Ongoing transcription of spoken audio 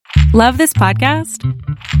Love this podcast?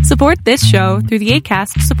 Support this show through the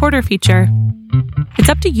Acast supporter feature. It's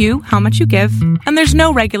up to you how much you give, and there's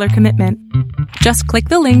no regular commitment. Just click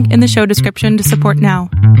the link in the show description to support now.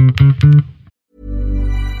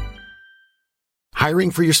 Hiring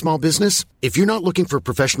for your small business? If you're not looking for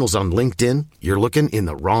professionals on LinkedIn, you're looking in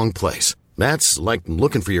the wrong place. That's like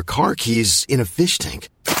looking for your car keys in a fish tank.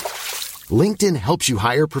 LinkedIn helps you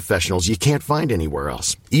hire professionals you can't find anywhere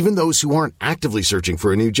else, even those who aren't actively searching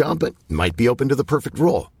for a new job but might be open to the perfect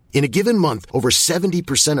role. In a given month, over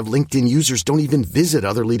 70% of LinkedIn users don't even visit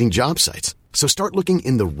other leading job sites. So start looking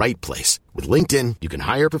in the right place. With LinkedIn, you can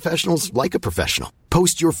hire professionals like a professional.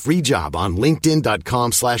 Post your free job on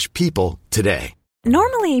linkedin.com/people today.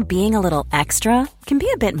 Normally, being a little extra can be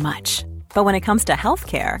a bit much. But when it comes to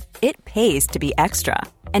healthcare, it pays to be extra.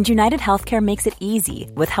 And United Healthcare makes it easy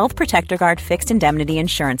with Health Protector Guard fixed indemnity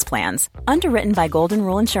insurance plans. Underwritten by Golden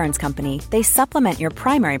Rule Insurance Company, they supplement your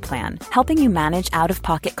primary plan, helping you manage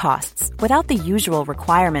out-of-pocket costs without the usual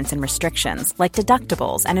requirements and restrictions like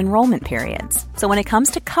deductibles and enrollment periods. So when it comes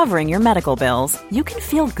to covering your medical bills, you can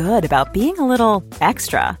feel good about being a little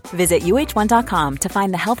extra. Visit uh1.com to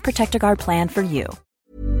find the Health Protector Guard plan for you.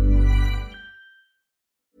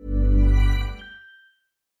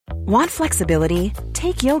 Want flexibility?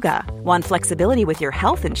 Take yoga. Want flexibility with your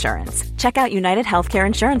health insurance? Check out United Healthcare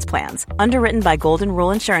Insurance Plans. Underwritten by Golden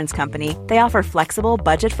Rule Insurance Company, they offer flexible,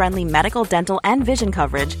 budget-friendly medical, dental, and vision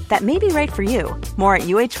coverage that may be right for you. More at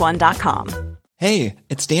uh1.com. Hey,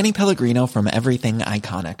 it's Danny Pellegrino from Everything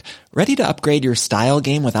Iconic. Ready to upgrade your style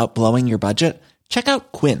game without blowing your budget? Check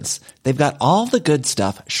out Quince. They've got all the good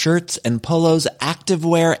stuff, shirts and polos,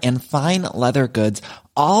 activewear, and fine leather goods,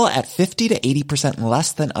 all at 50 to 80%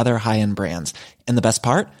 less than other high-end brands. And the best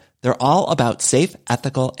part? They're all about safe,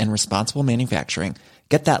 ethical, and responsible manufacturing.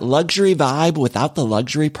 Get that luxury vibe without the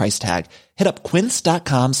luxury price tag. Hit up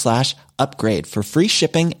quince.com/upgrade for free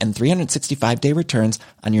shipping and 365-day returns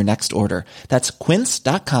on your next order. That's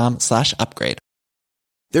quince.com/upgrade.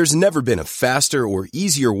 There's never been a faster or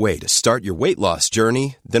easier way to start your weight loss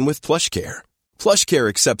journey than with PlushCare. PlushCare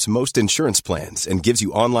accepts most insurance plans and gives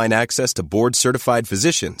you online access to board-certified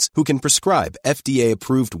physicians who can prescribe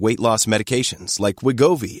FDA-approved weight loss medications like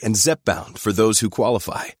Wegovy and Zepbound for those who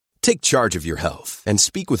qualify. Take charge of your health and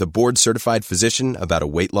speak with a board-certified physician about a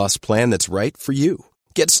weight loss plan that's right for you.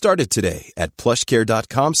 Get started today at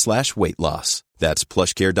plushcare.com/weight loss. That's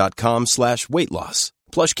plushcare.com/weight loss.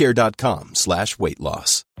 plushcare.com/weight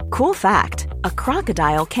loss. Cool fact, a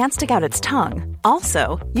crocodile can't stick out its tongue.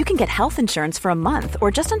 Also, you can get health insurance for a month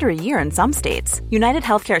or just under a year in some states. United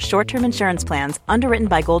Healthcare short-term insurance plans, underwritten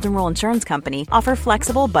by Golden Rule Insurance Company, offer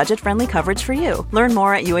flexible, budget-friendly coverage for you. Learn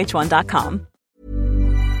more at uh1.com.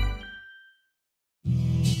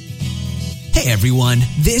 Hey everyone,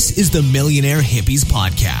 this is the Millionaire Hippies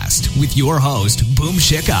Podcast with your host, Boom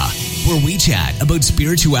Shikha, where we chat about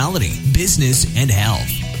spirituality, business, and health.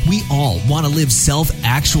 We all want to live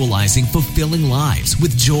self-actualizing, fulfilling lives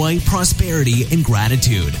with joy, prosperity, and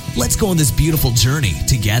gratitude. Let's go on this beautiful journey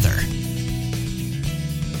together.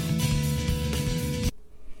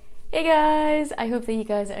 Hey guys, I hope that you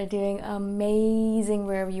guys are doing amazing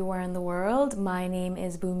wherever you are in the world. My name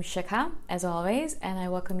is Boom Shikha, as always, and I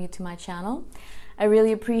welcome you to my channel. I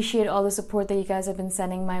really appreciate all the support that you guys have been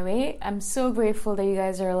sending my way. I'm so grateful that you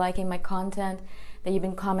guys are liking my content, that you've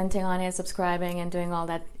been commenting on it, subscribing, and doing all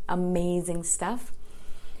that amazing stuff.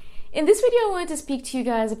 In this video, I wanted to speak to you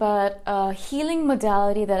guys about a healing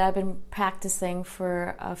modality that I've been practicing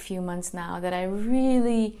for a few months now that I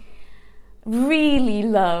really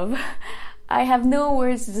love. I have no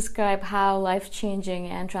words to describe how life-changing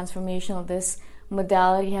and transformational this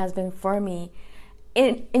modality has been for me.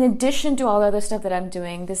 In addition to all the other stuff that I'm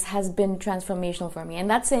doing, this has been transformational for me. And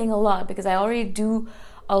that's saying a lot because I already do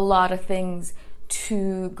a lot of things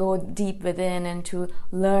to go deep within and to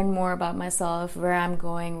learn more about myself, where I'm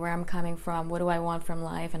going, where I'm coming from, what do I want from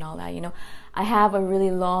life and all that. You know, I have a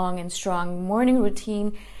really long and strong morning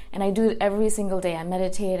routine, and I do it every single day. I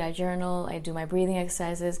meditate, I journal, I do my breathing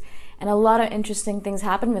exercises, and a lot of interesting things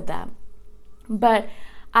happen with that. But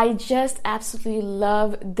I just absolutely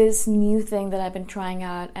love this new thing that I've been trying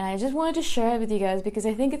out, and I just wanted to share it with you guys because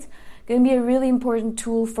I think it's going to be a really important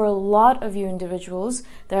tool for a lot of you individuals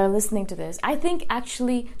that are listening to this. I think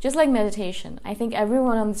actually, just like meditation, I think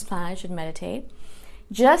everyone on this planet should meditate.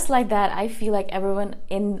 Just like that, I feel like everyone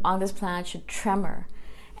on this planet should tremor.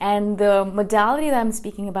 And the modality that I'm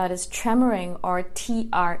speaking about is tremoring, or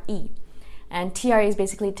TRE. And TRE is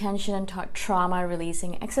basically tension and trauma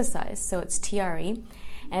releasing exercise. So it's TRE.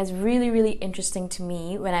 And it's really, really interesting to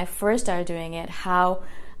me when I first started doing it, how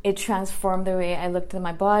it transformed the way I looked at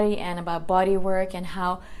my body and about body work, and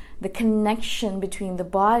how the connection between the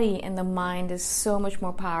body and the mind is so much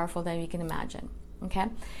more powerful than we can imagine. Okay?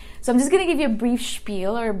 So I'm just going to give you a brief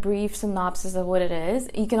spiel or a brief synopsis of what it is.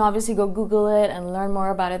 You can obviously go Google it and learn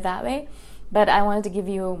more about it that way, but I wanted to give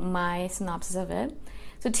you my synopsis of it.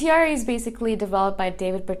 So TRE is basically developed by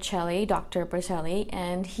David Berceli, Dr. Berceli,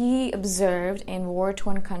 and he observed in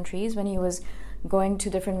war-torn countries when he was going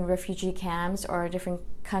to different refugee camps or different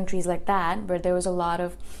countries like that, where there was a lot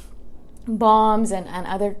of bombs and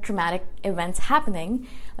other traumatic events happening,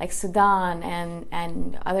 like Sudan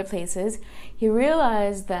and other places. He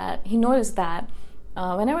noticed that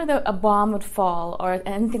whenever a bomb would fall or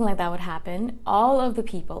anything like that would happen, all of the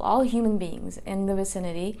people, all human beings in the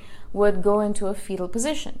vicinity would go into a fetal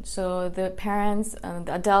position. So the parents,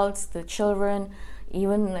 the adults, the children,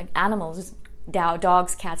 even like animals,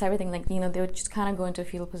 dogs, cats, everything, like, they would just kind of go into a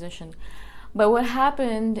fetal position. But what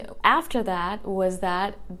happened after that was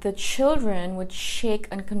that the children would shake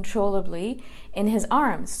uncontrollably in his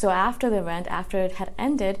arms. So after the event, after it had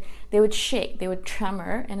ended, they would shake, they would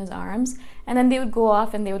tremor in his arms, and then they would go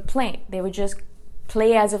off and they would play. They would just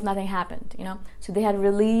play as if nothing happened, So they had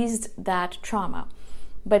released that trauma.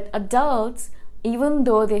 But adults, even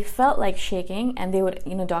though they felt like shaking, and they would,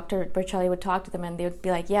 Dr. Berceli would talk to them and they would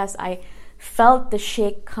be like, yes, I felt the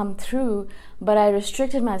shake come through, but I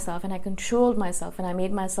restricted myself and I controlled myself and I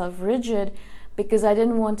made myself rigid because I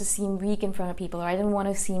didn't want to seem weak in front of people, or I didn't want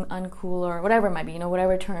to seem uncool, or whatever it might be,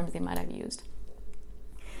 whatever terms they might have used.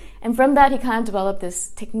 And from that, he kind of developed this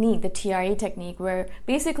technique, the TRE technique, where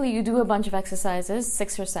basically you do a bunch of exercises,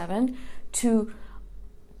 6 or 7, to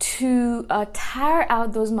tire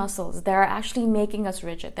out those muscles that are actually making us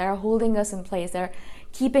rigid, that are holding us in place, that are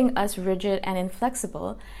keeping us rigid and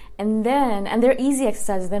inflexible. And they're easy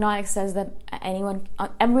exercises. They're not exercises that everyone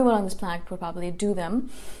on this planet could probably do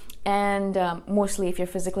them. And mostly if you're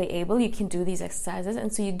physically able, you can do these exercises.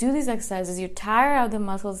 And so you do these exercises, you tire out the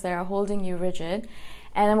muscles that are holding you rigid.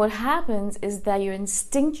 And then what happens is that your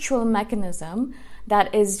instinctual mechanism,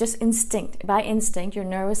 that is just instinct, by instinct, your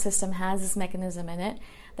nervous system has this mechanism in it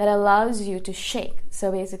that allows you to shake.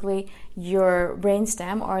 So basically your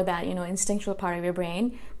brainstem, or that instinctual part of your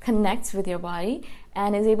brain, connects with your body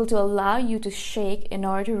and is able to allow you to shake in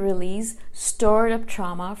order to release stored up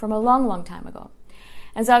trauma from a long, long time ago.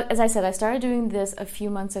 And so, as I said, I started doing this a few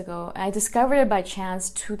months ago. I discovered it by chance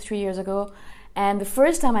 2-3 years ago. And the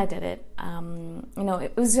first time I did it,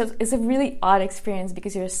 it's a really odd experience,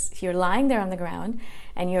 because you're lying there on the ground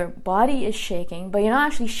and your body is shaking, but you're not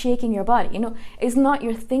actually shaking your body. It's not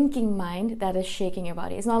your thinking mind that is shaking your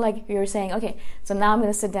body. It's not like you're saying, okay, so now I'm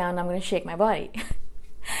going to sit down and I'm going to shake my body.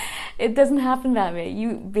 It doesn't happen that way.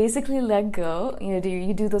 You basically let go,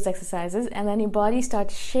 you do those exercises, and then your body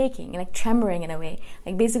starts shaking, like tremoring in a way,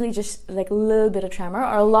 like basically just like a little bit of tremor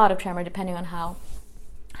or a lot of tremor, depending on how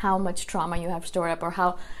much trauma you have stored up or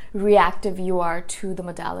how reactive you are to the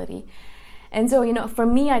modality. And so, for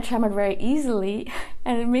me, I tremored very easily,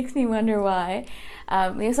 and it makes me wonder why.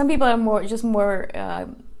 Some people are more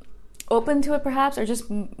open to it, perhaps, or just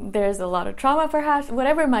there's a lot of trauma, perhaps,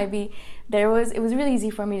 whatever it might be. It was really easy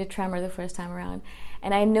for me to tremor the first time around.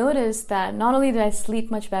 And I noticed that not only did I sleep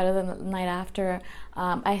much better than the night after,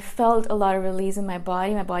 I felt a lot of release in my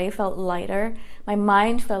body. My body felt lighter. My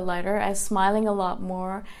mind felt lighter. I was smiling a lot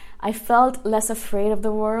more. I felt less afraid of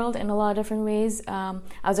the world in a lot of different ways. I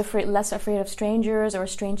was less afraid of strangers or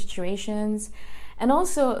strange situations. And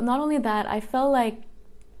also, not only that, I felt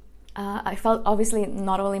obviously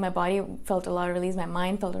not only my body felt a lot of release, my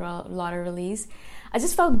mind felt a lot of release. I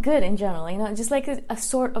just felt good in general, just like a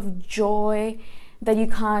sort of joy that you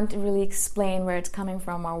can't really explain where it's coming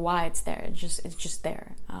from or why it's there. It's just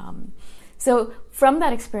there. So from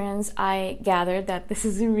that experience, I gathered that this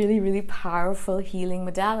is a really, really powerful healing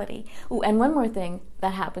modality. Oh, and one more thing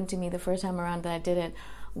that happened to me the first time around that I did it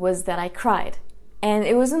was that I cried. And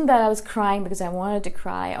it wasn't that I was crying because I wanted to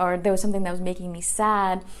cry or there was something that was making me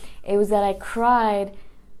sad. It was that I cried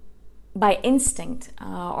by instinct,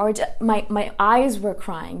 my eyes were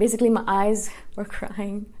crying. Basically, my eyes were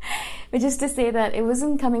crying. But just to say that it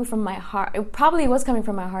wasn't coming from my heart. It probably was coming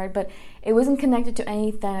from my heart, but it wasn't connected to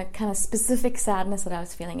any kind of specific sadness that I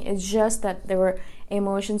was feeling. It's just that there were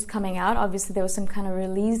emotions coming out. Obviously, there was some kind of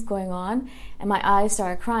release going on, and my eyes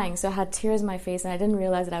started crying. So I had tears in my face, and I didn't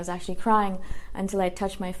realize that I was actually crying until I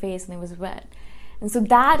touched my face and it was wet. And so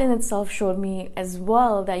that in itself showed me as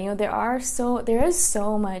well that there is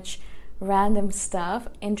so much random stuff,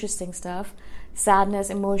 interesting stuff,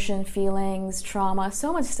 sadness, emotion, feelings, trauma,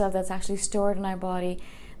 so much stuff that's actually stored in our body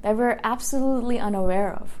that we're absolutely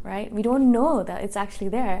unaware of, right? We don't know that it's actually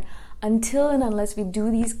there until and unless we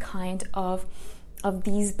do these kind of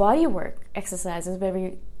these bodywork exercises where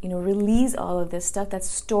we release all of this stuff that's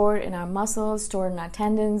stored in our muscles, stored in our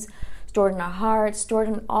tendons, stored in our heart, stored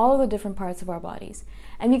in all of the different parts of our bodies.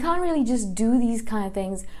 And we can't really just do these kind of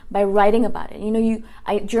things by writing about it.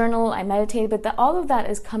 I journal, I meditate, but all of that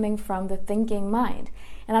is coming from the thinking mind.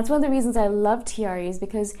 And that's one of the reasons I love TREs,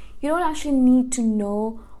 because you don't actually need to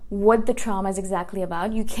know what the trauma is exactly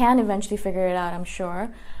about. You can eventually figure it out, I'm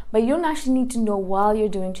sure. But you don't actually need to know while you're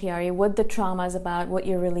doing TRE what the trauma is about, what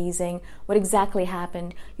you're releasing, what exactly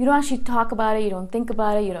happened. You don't actually talk about it, you don't think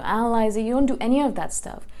about it, you don't analyze it, you don't do any of that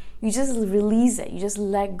stuff. You just release it, you just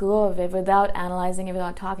let go of it without analyzing it,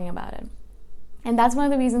 without talking about it. And that's one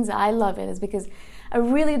of the reasons I love it, is because I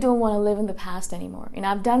really don't want to live in the past anymore.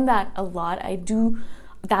 I've done that a lot. I do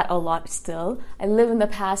that a lot still. I live in the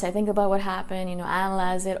past, I think about what happened,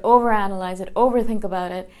 analyze it, overanalyze it, overthink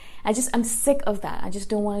about it. I'm sick of that. I just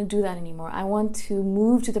don't want to do that anymore. I want to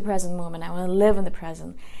move to the present moment. I want to live in the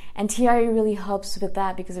present. And TRE really helps with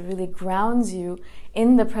that, because it really grounds you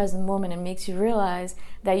in the present moment and makes you realize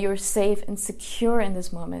that you're safe and secure in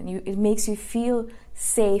this moment. It makes you feel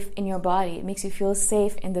safe in your body. It makes you feel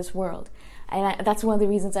safe in this world. And that's one of the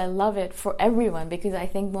reasons I love it for everyone, because I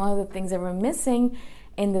think one of the things that we're missing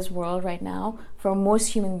in this world right now, for most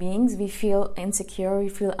human beings, we feel insecure, we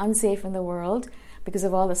feel unsafe in the world because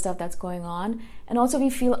of all the stuff that's going on. And also we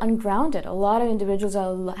feel ungrounded. A lot of individuals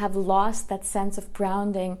have lost that sense of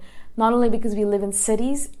grounding, not only because we live in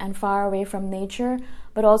cities and far away from nature,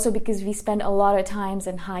 but also because we spend a lot of times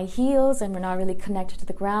in high heels and we're not really connected to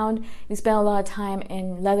the ground. We spend a lot of time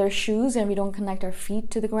in leather shoes and we don't connect our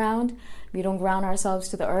feet to the ground. We don't ground ourselves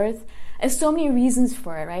to the earth. There's so many reasons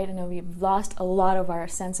for it, right? We've lost a lot of our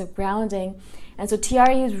sense of grounding. And so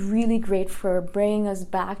TRE is really great for bringing us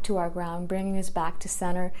back to our ground, bringing us back to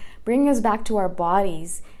center, bringing us back to our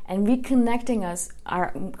bodies, and reconnecting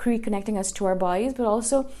us to our bodies, but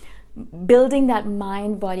also building that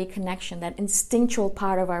mind-body connection, that instinctual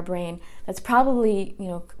part of our brain that's probably,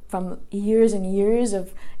 from years and years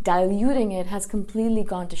of diluting it, has completely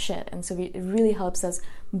gone to shit. And so it really helps us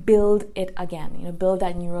build it again, build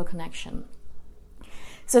that neural connection.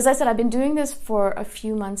 So as I said, I've been doing this for a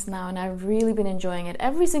few months now, and I've really been enjoying it.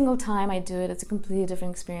 Every single time I do it, it's a completely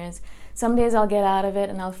different experience. Some days I'll get out of it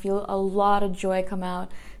and I'll feel a lot of joy come out.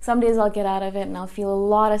 Some days I'll get out of it and I'll feel a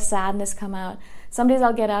lot of sadness come out. Some days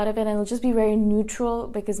I'll get out of it and it'll just be very neutral,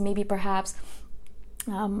 because maybe perhaps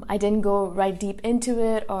I didn't go right deep into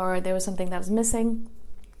it, or there was something that was missing.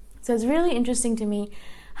 So it's really interesting to me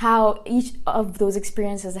how each of those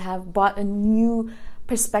experiences have brought a new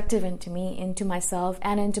perspective into me, into myself,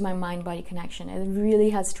 and into my mind-body connection. It really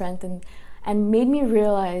has strengthened and made me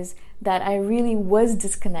realize that I really was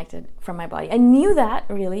disconnected from my body. I knew that,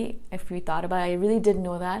 really, if we thought about it. I really did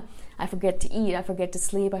know that. I forget to eat, I forget to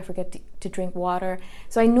sleep, I forget to drink water.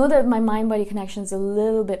 So I know that my mind-body connection is a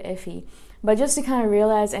little bit iffy. But just to kind of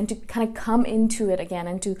realize and to kind of come into it again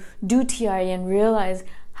and to do TRE and realize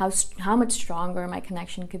how much stronger my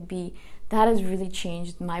connection could be, that has really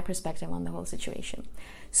changed my perspective on the whole situation.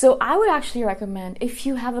 So I would actually recommend, if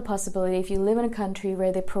you have the possibility, if you live in a country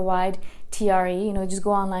where they provide TRE, just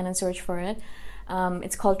go online and search for it.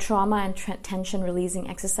 It's called Trauma and Tension Releasing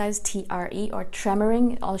Exercise, TRE, or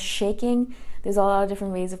tremoring, all shaking. There's a lot of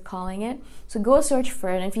different ways of calling it. So go search for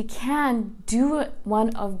it. And if you can, do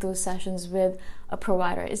one of those sessions with a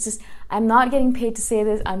provider. It's just, I'm not getting paid to say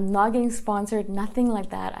this. I'm not getting sponsored, nothing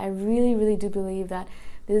like that. I really, really do believe that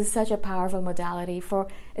this is such a powerful modality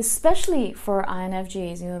especially for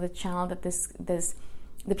INFJs, the channel that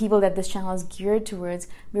the people that this channel is geared towards.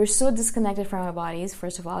 We're so disconnected from our bodies,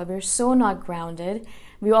 first of all. We're so not grounded.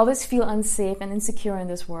 We always feel unsafe and insecure in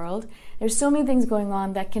this world. There's so many things going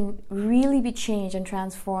on that can really be changed and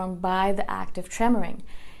transformed by the act of tremoring.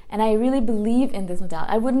 And I really believe in this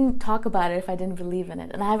modality. I wouldn't talk about it if I didn't believe in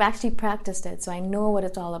it. And I've actually practiced it, so I know what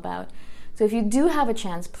it's all about. So if you do have a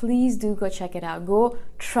chance, please do go check it out. Go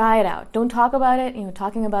try it out. Don't talk about it.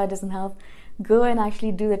 Talking about it doesn't help. Go and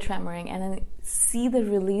actually do the tremoring and then see the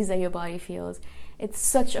release that your body feels. It's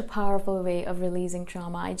such a powerful way of releasing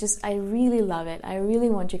trauma. I really love it. I really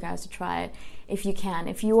want you guys to try it if you can.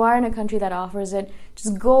 If you are in a country that offers it,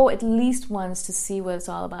 just go at least once to see what it's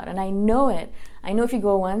all about. And I know it. I know if you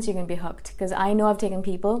go once, you're going to be hooked, because I know I've taken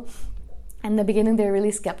people, and in the beginning they're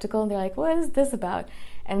really skeptical and they're like, what is this about?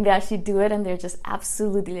 And they actually do it and they're just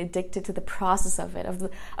absolutely addicted to the process of it,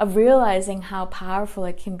 of realizing how powerful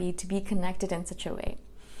it can be to be connected in such a way.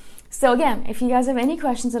 So again, if you guys have any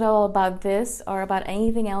questions at all about this or about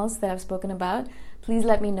anything else that I've spoken about, please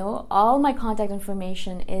let me know. All my contact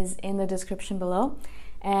information is in the description below,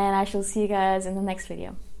 and I shall see you guys in the next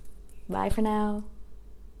video. Bye for now.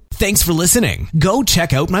 Thanks for listening. Go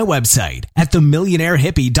check out my website at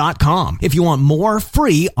themillionairehippie.com if you want more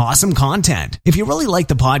free, awesome content. If you really like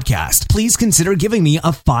the podcast, please consider giving me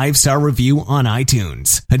a 5-star review on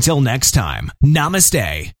iTunes. Until next time,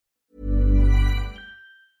 namaste.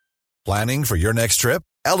 Planning for your next trip?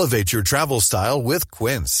 Elevate your travel style with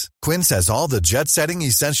Quince. Quince has all the jet-setting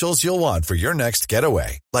essentials you'll want for your next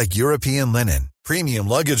getaway, like European linen, premium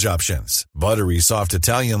luggage options, buttery soft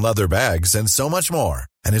Italian leather bags, and so much more.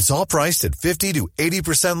 And it's all priced at 50 to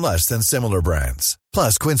 80% less than similar brands.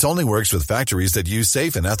 Plus, Quince only works with factories that use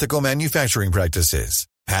safe and ethical manufacturing practices.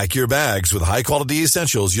 Pack your bags with high-quality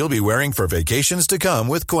essentials you'll be wearing for vacations to come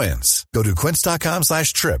with Quince. Go to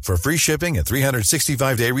quince.com/trip for free shipping and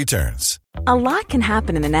 365-day returns. A lot can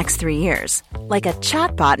happen in the next 3 years. Like a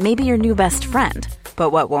chatbot may be your new best friend.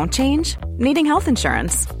 But what won't change? Needing health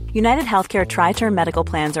insurance. United Healthcare Tri-Term Medical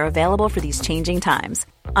Plans are available for these changing times.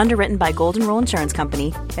 Underwritten by Golden Rule Insurance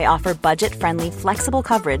Company, they offer budget-friendly, flexible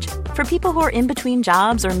coverage for people who are in between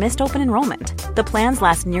jobs or missed open enrollment. The plans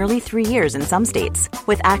last nearly 3 years in some states,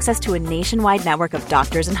 with access to a nationwide network of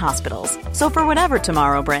doctors and hospitals. So for whatever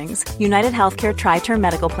tomorrow brings, United Healthcare Tri-Term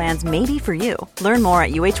Medical Plans may be for you. Learn more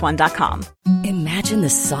at uh1.com. Imagine the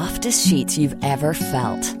softest sheets you've ever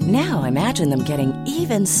felt. Now imagine them getting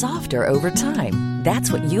even softer over time.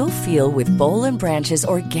 That's what you'll feel with Boll & Branch's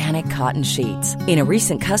organic cotton sheets. In a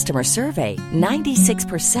recent customer survey,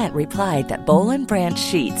 96% replied that Boll & Branch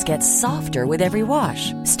sheets get softer with every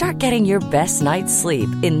wash. Start getting your best night's sleep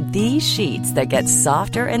in these sheets that get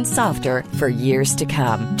softer and softer for years to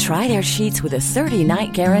come. Try their sheets with a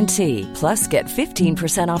 30-night guarantee. Plus, get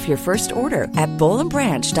 15% off your first order at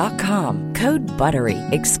bollandbranch.com. Code BUTTERY.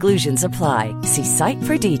 Exclusions apply. See site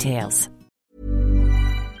for details.